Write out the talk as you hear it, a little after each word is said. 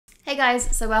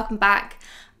guys, so welcome back.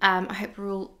 I hope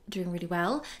we're all doing really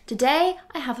well. Today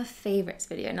I have a favourites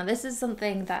video. Now this is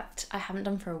something that I haven't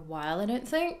done for a while, I don't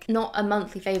think. Not a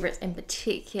monthly favourites in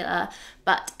particular,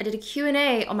 but I did a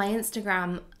Q&A on my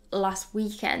Instagram last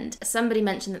weekend. Somebody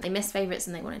mentioned that they missed favourites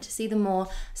and they wanted to see them more.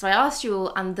 So I asked you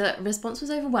all and the response was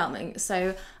overwhelming.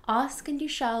 So ask and you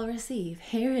shall receive.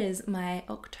 Here is my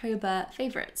October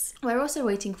favourites. We're also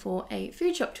waiting for a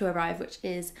food shop to arrive, which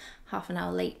is half an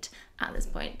hour late at this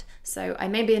point. So I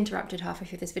may be interrupted halfway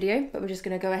through this video, but we're just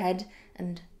gonna go ahead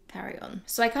and carry on.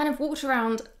 So I kind of walked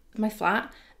around my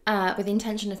flat with the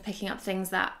intention of picking up things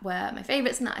that were my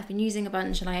favourites and that I've been using a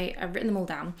bunch, and I've written them all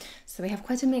down. So we have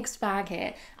quite a mixed bag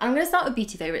here. And I'm going to start with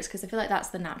beauty favourites because I feel like that's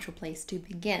the natural place to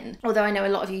begin. Although I know a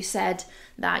lot of you said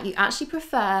that you actually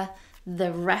prefer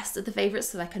the rest of the favourites,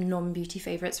 so like a non-beauty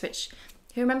favourites, which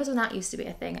who remembers when that used to be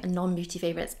a thing? A non-beauty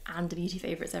favourites and a beauty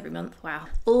favourites every month. Wow,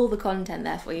 all the content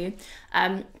there for you.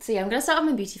 So yeah, I'm gonna start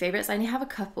with my beauty favourites. I only have a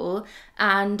couple,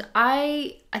 and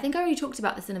I think I already talked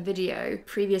about this in a video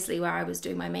previously where I was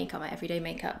doing my makeup, my everyday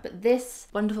makeup, but this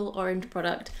wonderful orange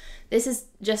product, this has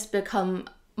just become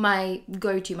my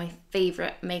go-to, my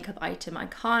favourite makeup item. I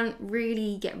can't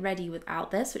really get ready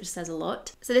without this, which says a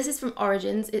lot. So this is from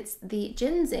Origins. It's the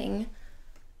Ginzing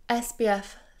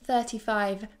SPF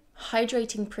 35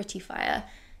 Hydrating Prettifying.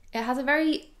 It has a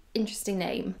very interesting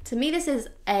name. To me, this is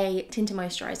a tinted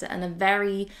moisturiser and a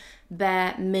very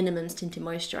bare minimums tinted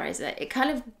moisturiser. It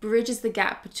kind of bridges the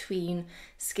gap between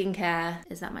skincare.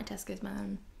 Is that my Tesco's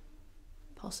man?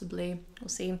 Possibly, we'll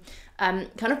see. Kind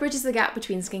of bridges the gap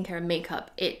between skincare and makeup.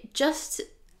 It just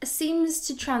seems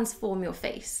to transform your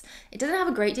face. It doesn't have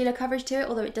a great deal of coverage to it,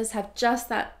 although it does have just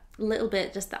that little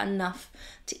bit, just that enough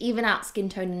to even out skin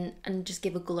tone and just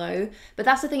give a glow. But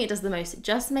that's the thing it does the most. It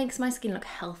just makes my skin look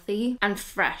healthy and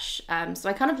fresh. So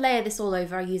I kind of layer this all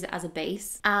over. I use it as a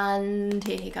base. And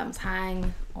here he comes.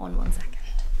 Hang on 1 second.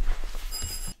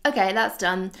 Okay, that's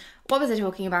done. What was I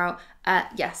talking about?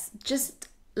 Yes, just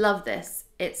love this.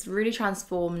 It's really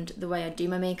transformed the way I do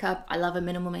my makeup. I love a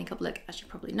minimal makeup look, as you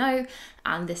probably know,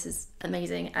 and this is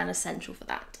amazing and essential for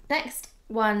that. Next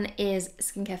one is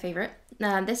skincare favourite.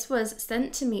 Now this was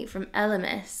sent to me from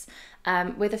Elemis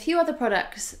with a few other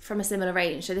products from a similar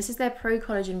range. So this is their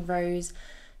Pro-Collagen Rose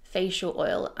facial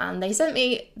oil, and they sent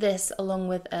me this along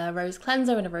with a rose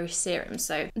cleanser and a rose serum.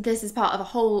 So this is part of a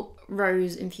whole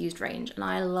rose infused range, and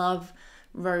I love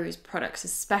rose products,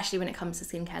 especially when it comes to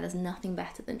skincare. There's nothing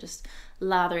better than just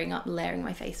lathering up, layering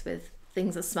my face with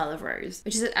things that smell of rose,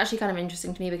 which is actually kind of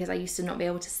interesting to me because I used to not be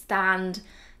able to stand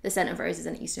the scent of roses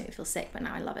and it used to make me feel sick, but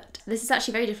now I love it. This is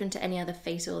actually very different to any other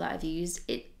face oil that I've used.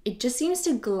 It just seems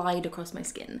to glide across my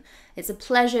skin. It's a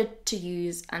pleasure to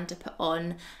use and to put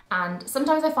on, and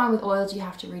sometimes I find with oils you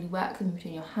have to really work them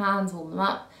between your hands, warm them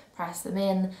up, press them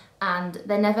in, and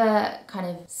they're never kind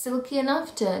of silky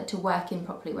enough to work in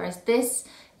properly, whereas this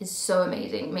is so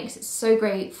amazing. It makes it so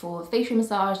great for facial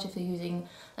massage if you're using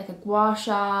like a gua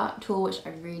sha tool, which I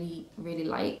really, really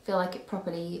like. I feel like it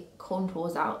properly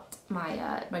contours out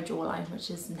my my jawline,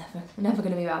 which is never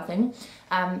going to be a bad thing.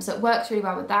 So it works really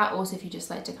well with that. Also, if you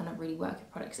just like to kind of really work your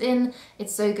products in,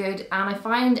 it's so good. And I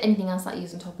find anything else that I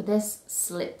use on top of this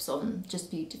slips on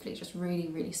just beautifully, just really,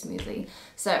 really smoothly.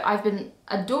 So I've been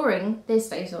adoring this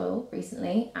face oil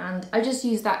recently, and I just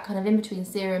use that kind of in between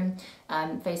serum,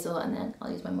 face oil, and then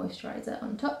I'll use my moisturizer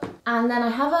on top. And then I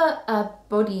have a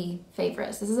body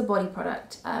favourite. So this is a body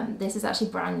product. This is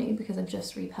actually brand new because I've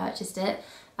just repurchased it,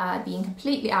 being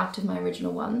completely out of my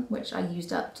original one, which I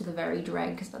used up to the very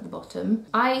dregs at the bottom.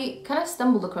 I kind of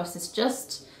stumbled across this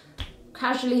just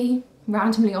casually,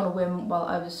 randomly on a whim while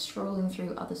I was scrolling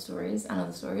through other stories,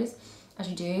 as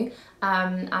you do,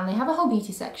 and they have a whole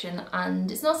beauty section,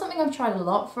 and it's not something I've tried a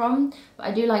lot from, but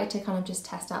I do like to kind of just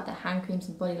test out their hand creams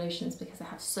and body lotions because they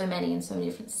have so many and so many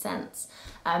different scents.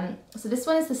 So this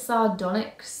one is the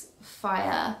Sardonyx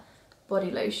Fire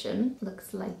body lotion.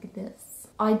 Looks like this.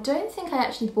 I don't think I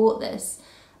actually bought this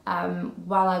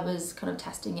while I was kind of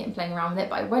testing it and playing around with it,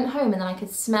 but I went home and then I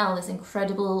could smell this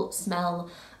incredible smell.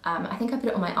 I think I put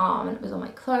it on my arm and it was on my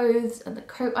clothes and the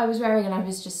coat I was wearing, and I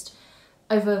was just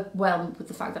overwhelmed with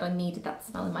the fact that I needed that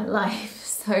smell in my life.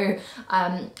 So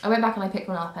I went back and I picked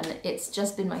one up, and it's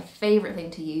just been my favourite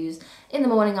thing to use in the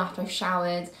morning after I've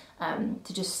showered,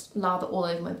 to just lather all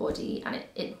over my body, and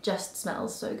it just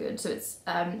smells so good. So it's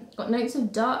got notes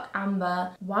of dark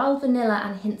amber, wild vanilla,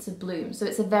 and hints of bloom. So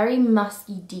it's a very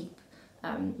musky, deep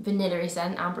vanilla-y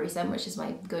scent, ambery scent, which is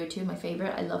my go-to, my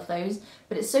favourite. I love those.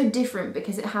 But it's so different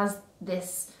because it has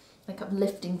this like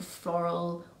uplifting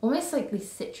floral, almost like the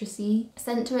citrusy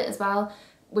scent to it as well.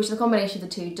 which the combination of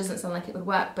the two doesn't sound like it would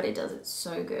work, but it does, it's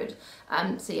so good.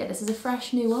 So yeah, this is a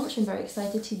fresh new one, which I'm very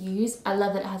excited to use. I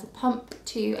love that it has a pump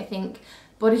too. I think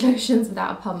body lotions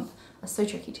without a pump are so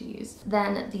tricky to use.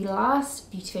 Then the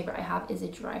last beauty favourite I have is a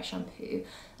dry shampoo.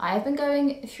 I have been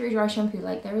going through dry shampoo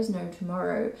like there is no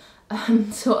tomorrow.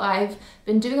 So I've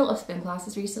been doing a lot of spin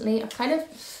classes recently. I've kind of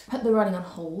put the running on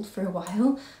hold for a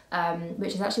while,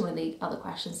 which is actually one of the other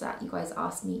questions that you guys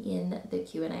asked me in the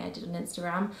Q&A I did on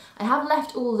Instagram. I have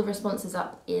left all the responses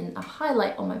up in a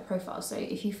highlight on my profile, so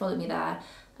if you follow me there,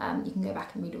 you can go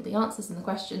back and read all the answers and the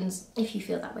questions if you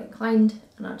feel that way inclined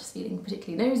and are just feeling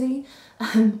particularly nosy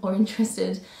or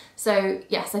interested. So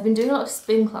yes, I've been doing a lot of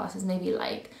spin classes, maybe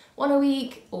like 1 a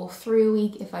week or 3 a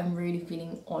week if I'm really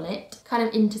feeling on it, kind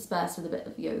of interspersed with a bit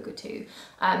of yoga too.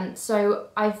 So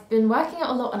I've been working out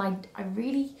a lot, and I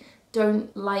really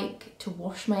don't like to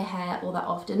wash my hair all that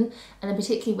often, and then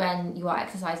particularly when you are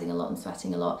exercising a lot and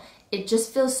sweating a lot, it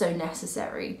just feels so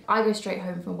necessary. I go straight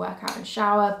home from workout and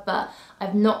shower, but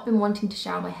I've not been wanting to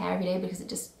shower my hair every day because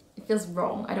it feels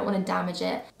wrong. I don't want to damage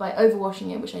it by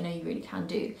overwashing it, which I know you really can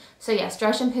do. So yes,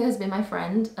 dry shampoo has been my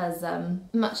friend, as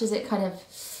much as it kind of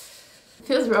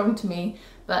feels wrong to me,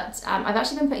 but I've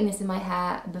actually been putting this in my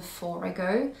hair before I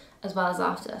go as well as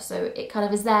after, so it kind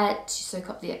of is there to soak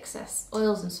up the excess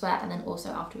oils and sweat, and then also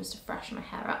afterwards to freshen my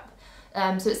hair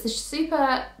up. So it's the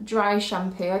super dry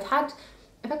shampoo. I've had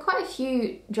quite a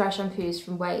few dry shampoos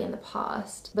from Ouai in the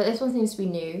past, but this one seems to be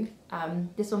new.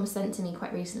 This one was sent to me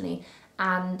quite recently,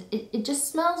 and it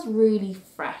just smells really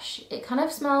fresh. It kind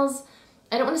of smells,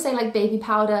 I don't want to say like baby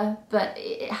powder, but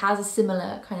it has a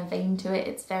similar kind of vein to it.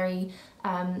 It's very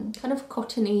kind of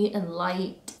cottony and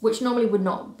light, which normally would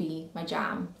not be my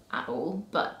jam at all,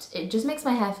 but it just makes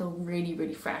my hair feel really,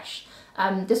 really fresh.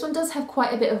 This one does have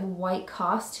quite a bit of white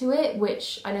cast to it,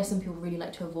 which I know some people really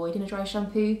like to avoid in a dry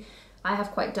shampoo. I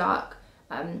have quite dark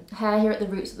hair here at the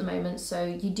roots at the moment, so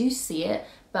you do see it,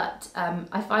 but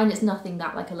I find it's nothing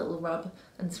that like a little rub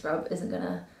and scrub isn't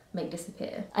gonna make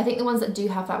disappear. I think the ones that do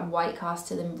have that white cast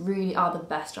to them really are the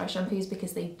best dry shampoos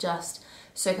because they just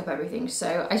soak up everything.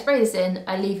 So I spray this in,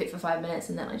 I leave it for 5 minutes,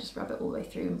 and then I just rub it all the way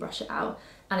through and brush it out,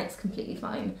 and it's completely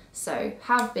fine. So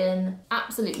have been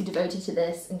absolutely devoted to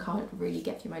this and can't really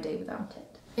get through my day without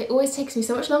it. It always takes me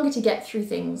so much longer to get through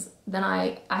things than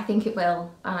I think it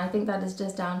will, and I think that is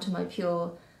just down to my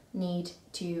pure need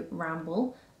to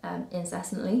ramble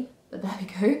incessantly, but there we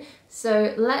go.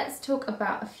 So let's talk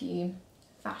about a few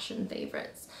fashion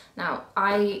favourites. Now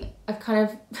I've kind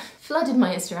of flooded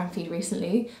my Instagram feed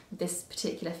recently with this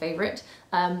particular favourite.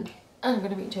 I'm going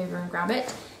to reach over and grab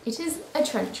it. It is a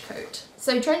trench coat.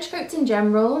 So trench coats in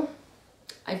general,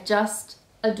 I just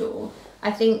adore. I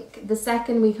think the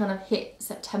second we kind of hit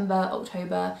September,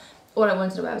 October, all I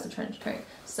wanted to wear was a trench coat.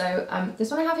 So this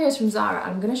one I have here is from Zara.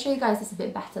 I'm going to show you guys this a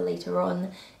bit better later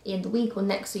on in the week or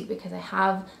next week, because I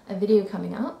have a video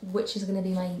coming up, which is going to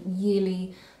be my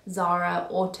yearly Zara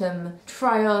autumn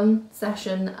try-on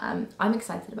session. I'm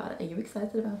excited about it. Are you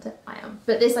excited about it? I am.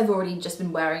 But this I've already just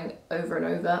been wearing over and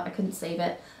over. I couldn't save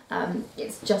it.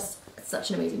 It's just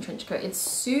such an amazing trench coat. It's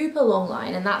super long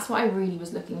line, and that's what I really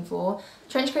was looking for.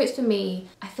 Trench coats for me,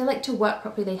 I feel like to work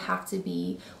properly they have to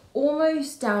be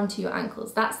almost down to your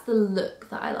ankles. That's the look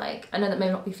that I like. I know that may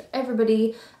not be for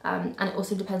everybody, and it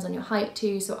also depends on your height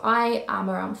too. So I am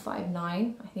around 5'9",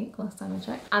 I think, last time I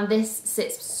checked. And this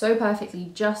sits so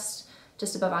perfectly just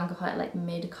above ankle height, like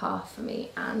mid-calf for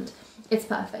me, and it's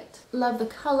perfect. Love the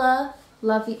colour,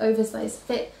 love the oversized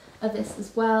fit of this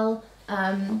as well,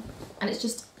 and it's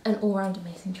just an all-round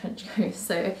amazing trench coat.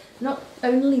 So not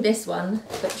only this one,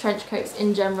 but trench coats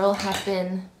in general have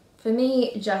been, for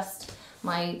me, just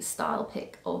my style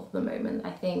pick of the moment. I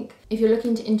think if you're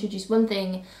looking to introduce one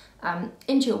thing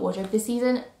into your wardrobe this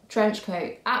season, trench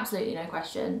coat, absolutely no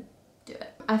question, do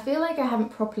it. I feel like I haven't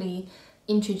properly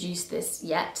introduced this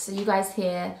yet, so you guys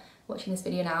here watching this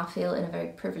video now feel in a very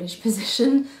privileged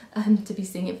position to be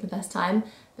seeing it for the first time,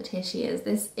 but here she is.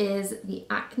 This is the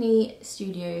Acne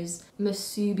Studios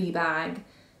Musubi bag,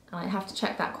 and I have to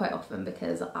check that quite often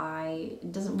because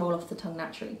it doesn't roll off the tongue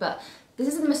naturally, but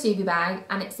this is the Musubi bag,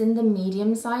 and it's in the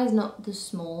medium size, not the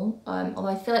small, although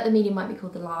I feel like the medium might be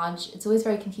called the large. It's always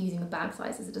very confusing with bag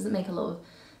sizes. It doesn't make a lot of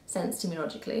sense to me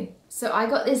logically. So I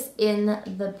got this in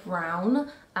the brown.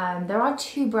 There are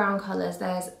two brown colours.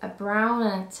 There's a brown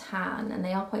and a tan, and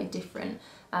they are quite different.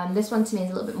 This one to me is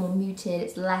a little bit more muted.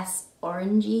 It's less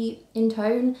orangey in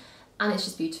tone, and it's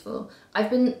just beautiful. I've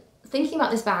been thinking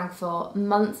about this bag for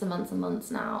months and months and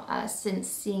months now, since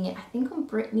seeing it, I think, on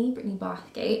Brittany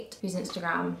Bathgate, whose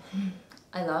Instagram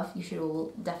I love. You should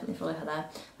all definitely follow her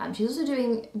there. She's also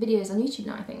doing videos on YouTube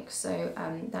now, I think, so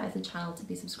that is a channel to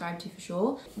be subscribed to for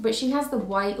sure. But she has the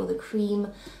white or the cream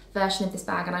version of this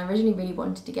bag, and I originally really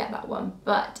wanted to get that one,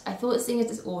 but I thought, seeing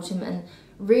as it's autumn and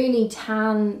really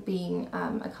tan being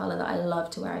a colour that I love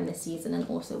to wear in this season, and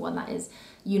also one that is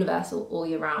universal all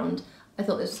year round, I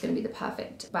thought this was going to be the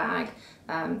perfect bag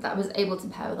that I was able to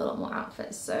pair with a lot more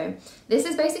outfits. So this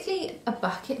is basically a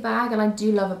bucket bag, and I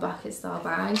do love a bucket style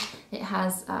bag. It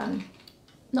has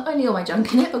not only all my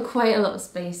junk in it, but quite a lot of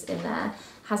space in there.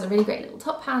 Has a really great little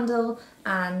top handle,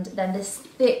 and then this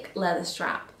thick leather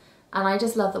strap. And I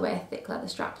just love the way a thick leather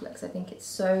strap looks. I think it's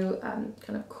so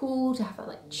kind of cool to have that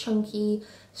like chunky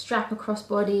strap across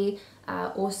body.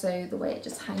 Also the way it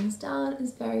just hangs down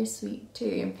is very sweet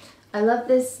too. I love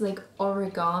this like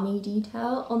origami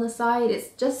detail on the side. It's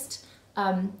just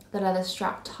the leather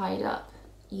strap tied up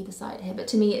either side here, but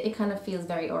to me it kind of feels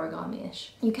very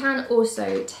origami-ish. You can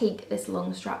also take this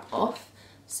long strap off.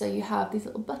 So you have these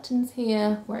little buttons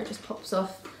here where it just pops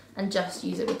off, and just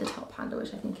use it with the top handle,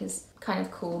 which I think is kind of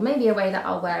cool. Maybe a way that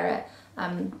I'll wear it,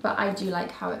 but I do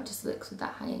like how it just looks with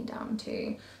that hanging down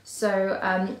too. So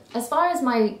as far as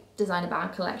my designer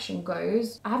bag collection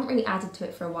goes, I haven't really added to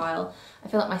it for a while. I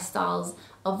feel like my style's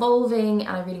evolving,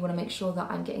 and I really want to make sure that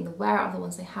I'm getting the wear out of the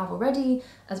ones I have already,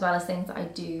 as well as things that I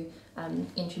do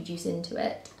introduce into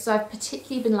it. So I've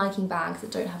particularly been liking bags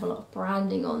that don't have a lot of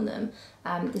branding on them.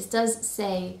 This does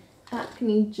say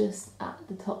Acne just at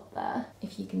the top there.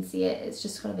 If you can see it, it's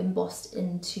just kind of embossed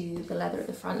into the leather at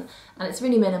the front, and it's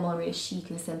really minimal and really chic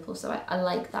and simple, so I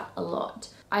like that a lot.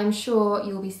 I'm sure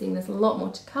you'll be seeing this a lot more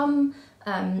to come,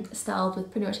 styled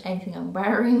with pretty much anything I'm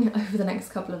wearing over the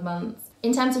next couple of months.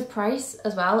 In terms of price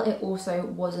as well, it also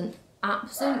wasn't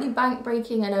absolutely bank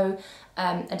breaking. I know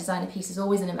a designer piece is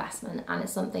always an investment, and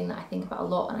it's something that I think about a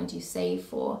lot and I do save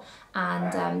for,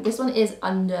 and this one is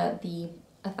under the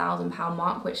 £1,000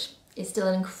 mark, which is still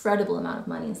an incredible amount of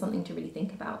money and something to really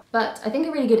think about. But I think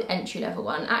a really good entry-level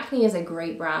one. Acne is a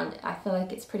great brand. I feel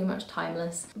like it's pretty much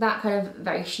timeless. That kind of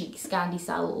very chic, Scandi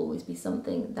style will always be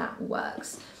something that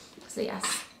works. So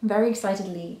yes, very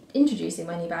excitedly introducing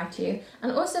my new bag to you.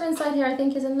 And also inside here, I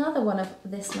think, is another one of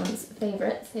this month's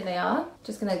favourites. Here they are.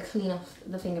 Just gonna clean off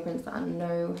the fingerprints that are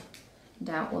no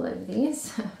doubt all over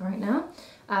these right now.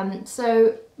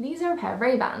 So these are a pair of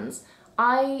Ray-Bans.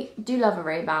 I do love a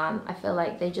Ray-Ban. I feel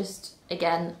like they just,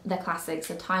 again, they're classics,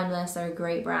 they're timeless, they're a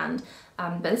great brand.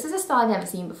 But this is a style I've never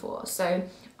seen before. So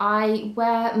I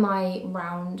wear my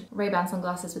round Ray-Ban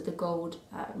sunglasses with the gold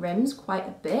rims quite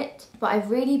a bit, but I've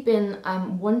really been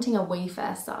wanting a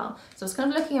Wayfarer style. So I was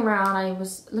kind of looking around. I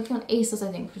was looking on ASOS,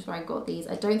 I think, which is where I got these.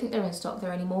 I don't think they're in stock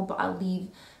there anymore, but I'll leave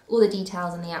all the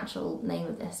details and the actual name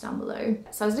of this down below.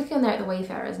 So I was looking there at the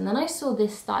Wayfarers, and then I saw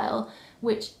this style,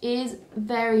 which is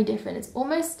very different. It's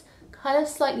almost kind of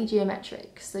slightly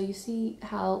geometric. So you see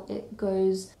how it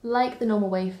goes like the normal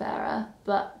Wayfarer,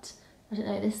 but I don't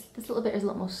know, this little bit is a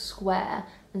lot more square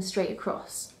and straight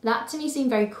across. That to me seemed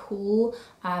very cool,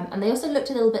 and they also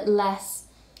looked a little bit less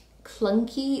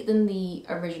clunky than the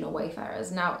original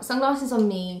Wayfarers. Now, sunglasses on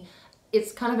me,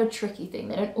 it's kind of a tricky thing.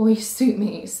 They don't always suit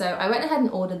me. So I went ahead and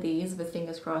ordered these with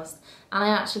fingers crossed, and I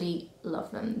actually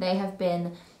love them. They have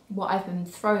been what I've been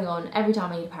throwing on every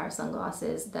time I need a pair of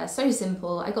sunglasses. They're so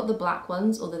simple. I got the black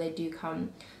ones, although they do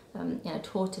come in a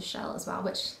tortoise shell as well,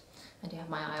 which I do have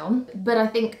my eye on. But I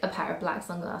think a pair of black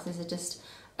sunglasses are just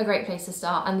a great place to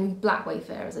start, and the black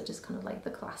Wayfarers are just kind of like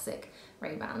the classic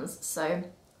Ray-Bans. So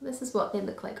this is what they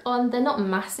look like on. They're not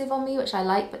massive on me, which I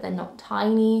like, but they're not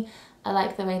tiny. I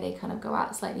like the way they kind of go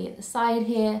out slightly at the side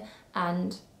here,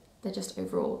 and they're just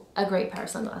overall a great pair of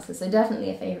sunglasses, so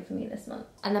definitely a favourite for me this month.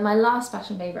 And then my last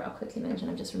fashion favourite I'll quickly mention,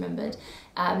 I've just remembered,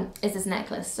 is this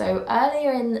necklace. So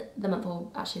earlier in the month,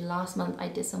 or actually last month, I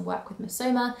did some work with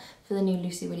Missoma for the new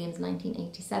Lucy Williams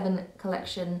 1987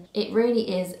 collection. It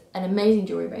really is an amazing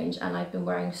jewellery range, and I've been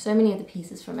wearing so many of the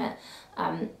pieces from it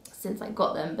since I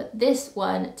got them, but this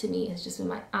one to me has just been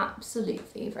my absolute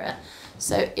favourite.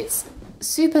 So it's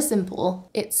super simple.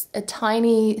 It's a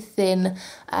tiny thin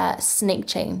snake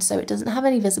chain, so it doesn't have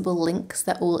any visible links.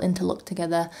 They're all interlocked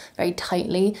together very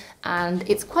tightly, and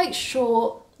it's quite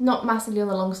short, not massively on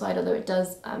the long side, although it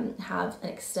does have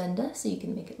an extender, so you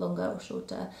can make it longer or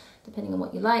shorter depending on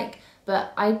what you like.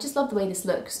 But I just love the way this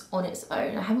looks on its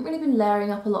own. I haven't really been layering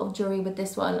up a lot of jewellery with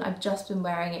this one. I've just been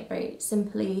wearing it very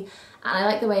simply, and I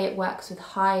like the way it works with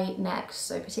high necks,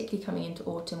 so particularly coming into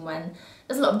autumn when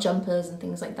there's a lot of jumpers and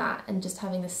things like that, and just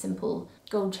having this simple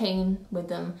gold chain with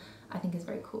them I think is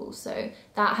very cool. So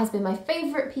that has been my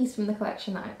favourite piece from the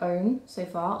collection that I own so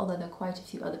far, although there are quite a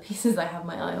few other pieces I have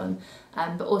my eye on,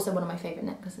 but also one of my favourite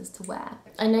necklaces to wear.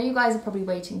 I know you guys are probably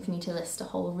waiting for me to list a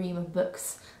whole ream of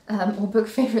books or book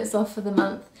favourites off for the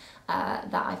month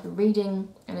that I've been reading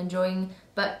and enjoying,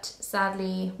 but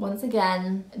sadly, once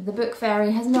again, the book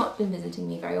fairy has not been visiting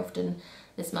me very often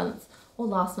this month, or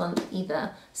last month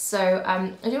either. So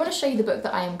I do want to show you the book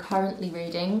that I am currently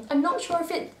reading. I'm not sure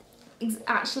if it is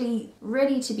actually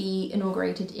ready to be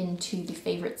inaugurated into the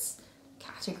favourites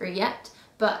category yet,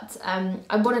 but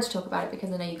I wanted to talk about it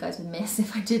because I know you guys would miss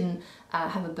if I didn't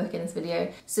have a book in this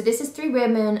video. So this is Three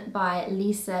Women by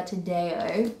Lisa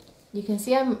Tadeo. You can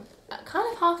see I'm kind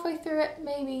of halfway through it,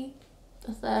 maybe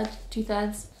a third,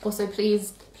 2/3. Also,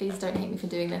 please don't hate me for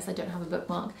doing this, I don't have a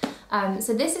bookmark.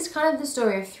 So this is kind of the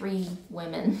story of three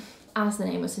women, as the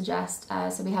name would suggest.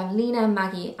 So we have Lena,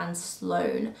 Maggie and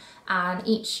Sloane, and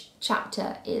each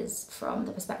chapter is from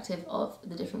the perspective of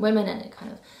the different women, and it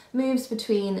kind of moves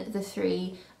between the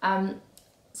three.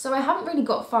 So I haven't really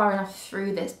got far enough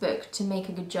through this book to make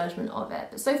a good judgment of it,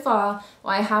 but so far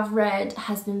what I have read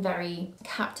has been very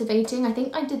captivating. I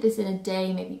think I did this in a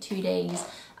day, maybe 2 days,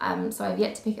 so I've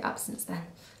yet to pick it up since then.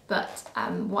 But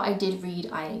what I did read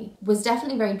I was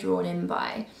definitely very drawn in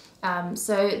by.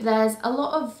 So there's a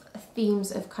lot of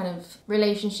themes of kind of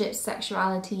relationships,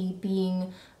 sexuality,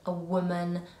 being a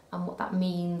woman and what that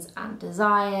means, and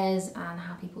desires and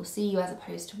how people see you as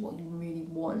opposed to what you really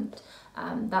want.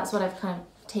 That's what I've kind of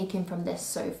taken from this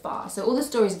so far. So all the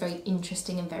stories are very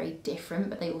interesting and very different,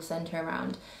 but they all centre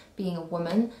around being a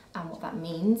woman and what that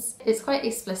means. It's quite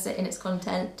explicit in its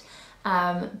content,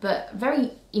 but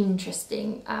very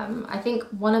interesting. I think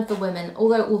one of the women,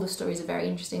 although all the stories are very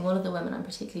interesting, one of the women I'm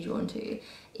particularly drawn to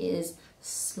is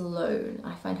Sloane.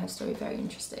 I find her story very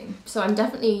interesting. So I'm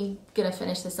definitely gonna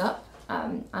finish this up,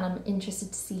 and I'm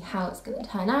interested to see how it's gonna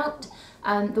turn out.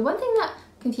 The one thing that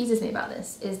confuses me about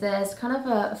this is there's kind of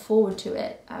a foreword to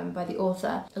it by the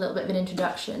author, a little bit of an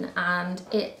introduction, and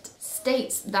it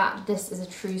states that this is a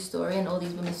true story and all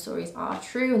these women's stories are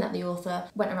true, and that the author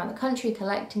went around the country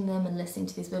collecting them and listening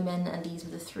to these women, and these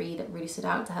were the three that really stood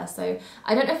out to her. So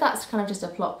I don't know if that's kind of just a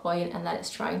plot point and that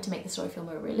it's trying to make the story feel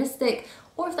more realistic,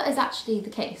 or if that is actually the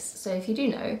case. So if you do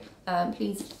know,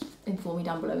 please inform me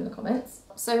down below in the comments.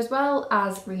 So as well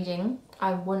as reading,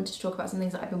 I want to talk about some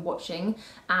things that I've been watching,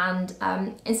 and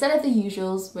instead of the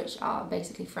usuals, which are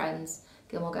basically Friends,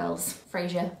 Gilmore Girls,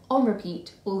 Frasier, on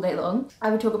repeat all day long,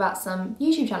 I would talk about some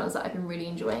YouTube channels that I've been really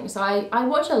enjoying. So I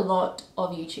watch a lot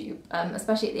of YouTube,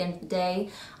 especially at the end of the day.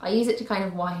 I use it to kind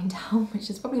of wind down, which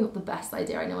is probably not the best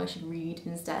idea. I know I should read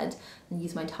instead and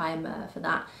use my time for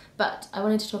that. But I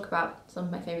wanted to talk about some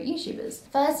of my favourite YouTubers.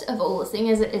 First of all, seeing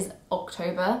as it is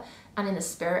October, and in the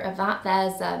spirit of that,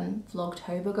 there's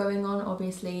Vlogtober going on,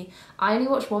 obviously. I only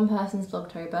watch one person's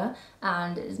Vlogtober,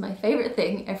 and it is my favourite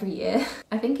thing every year.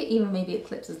 I think it even maybe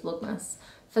eclipses Vlogmas.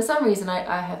 For some reason,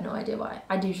 I have no idea why.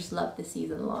 I do just love this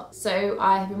season a lot. So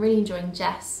I have been really enjoying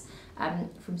Jess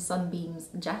from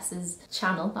Sunbeamsjess's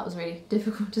channel. That was really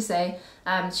difficult to say.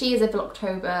 She is a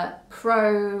Vlogtober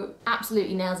pro,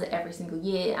 absolutely nails it every single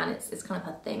year, and it's kind of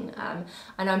her thing.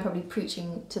 I know I'm probably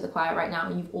preaching to the choir right now,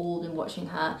 and you've all been watching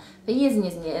her for years and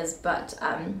years and years, but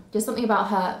there's something about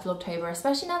her Vlogtober,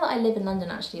 especially now that I live in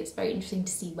London. Actually, it's very interesting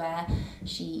to see where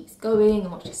she's going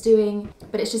and what she's doing,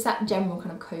 but it's just that general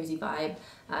kind of cozy vibe,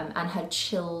 and her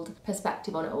chilled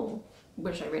perspective on it all,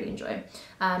 which I really enjoy.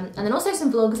 And then also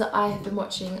some vlogs that I have been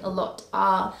watching a lot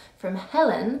are from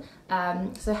Helen.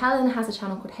 So Helen has a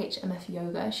channel called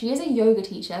HMFyoga. She is a yoga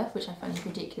teacher, which I find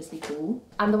ridiculously cool.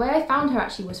 And the way I found her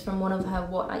actually was from one of her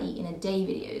What I Eat in a Day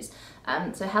videos.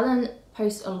 So Helen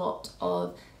posts a lot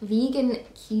of vegan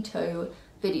keto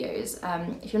videos.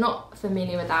 If you're not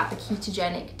familiar with that, a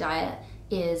ketogenic diet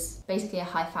is basically a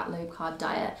high-fat, low-carb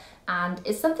diet, and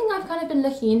it's something I've kind of been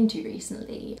looking into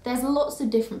recently. There's lots of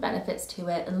different benefits to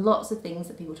it and lots of things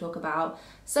that people talk about,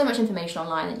 so much information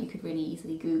online that you could really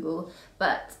easily Google,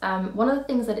 but one of the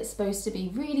things that it's supposed to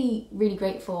be really, really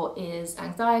great for is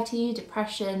anxiety,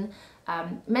 depression,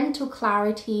 mental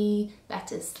clarity,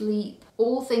 better sleep,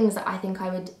 all things that I think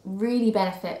I would really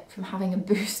benefit from having a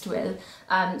boost with.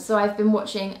 So I've been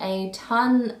watching a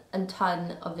ton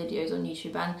of videos on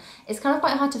YouTube, and it's kind of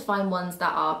quite hard to find ones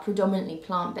that are predominantly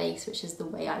plant-based, which is the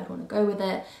way I would want to go with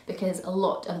it, because a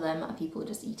lot of them are people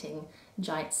just eating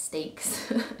giant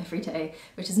steaks every day,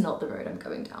 which is not the road I'm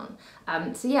going down.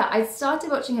 So yeah, I started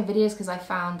watching her videos because I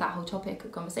found that whole topic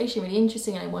of conversation really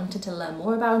interesting and I wanted to learn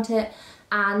more about it.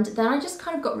 And then I just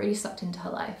kind of got really sucked into her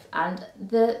life. And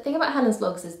the thing about Helen's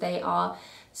vlogs is they are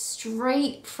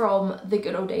straight from the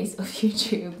good old days of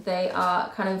YouTube. They are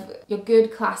kind of your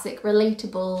good classic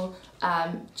relatable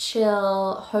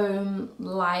chill home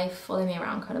life, follow me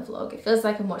around kind of vlog. It feels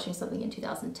like I'm watching something in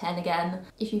 2010 again.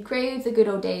 If you crave the good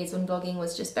old days when vlogging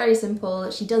was just very simple,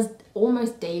 she does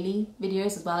almost daily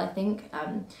videos as well, I think,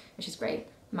 which is great.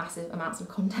 Massive amounts of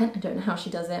content. I don't know how she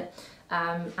does it.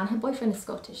 And her boyfriend is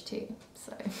Scottish too,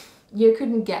 so you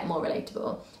couldn't get more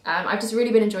relatable. I've just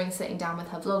really been enjoying sitting down with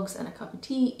her vlogs and a cup of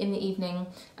tea in the evening,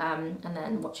 and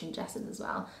then watching Jess's as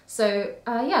well. So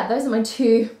yeah, those are my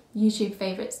 2 YouTube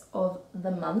favourites of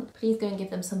the month. Please go and give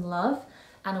them some love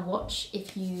and a watch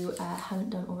if you haven't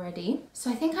done already. So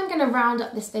I think I'm gonna round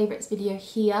up this favourites video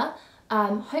here.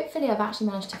 Hopefully I've actually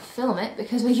managed to film it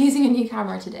because we're using a new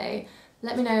camera today.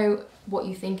 Let me know what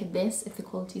you think of this, if the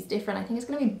quality is different. I think it's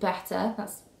gonna be better.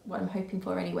 That's what I'm hoping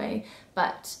for anyway.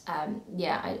 But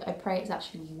yeah, I pray it's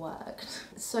actually worked.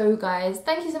 So guys,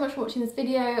 thank you so much for watching this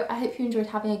video. I hope you enjoyed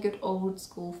having a good old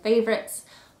school favourites.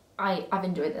 I've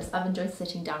enjoyed this. I've enjoyed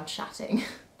sitting down chatting.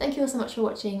 Thank you all so much for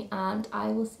watching, and I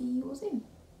will see you all soon.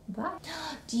 Bye.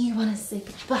 Do you want to say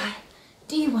goodbye?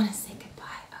 Do you want to say goodbye?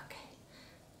 Okay.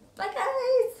 Bye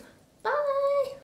guys.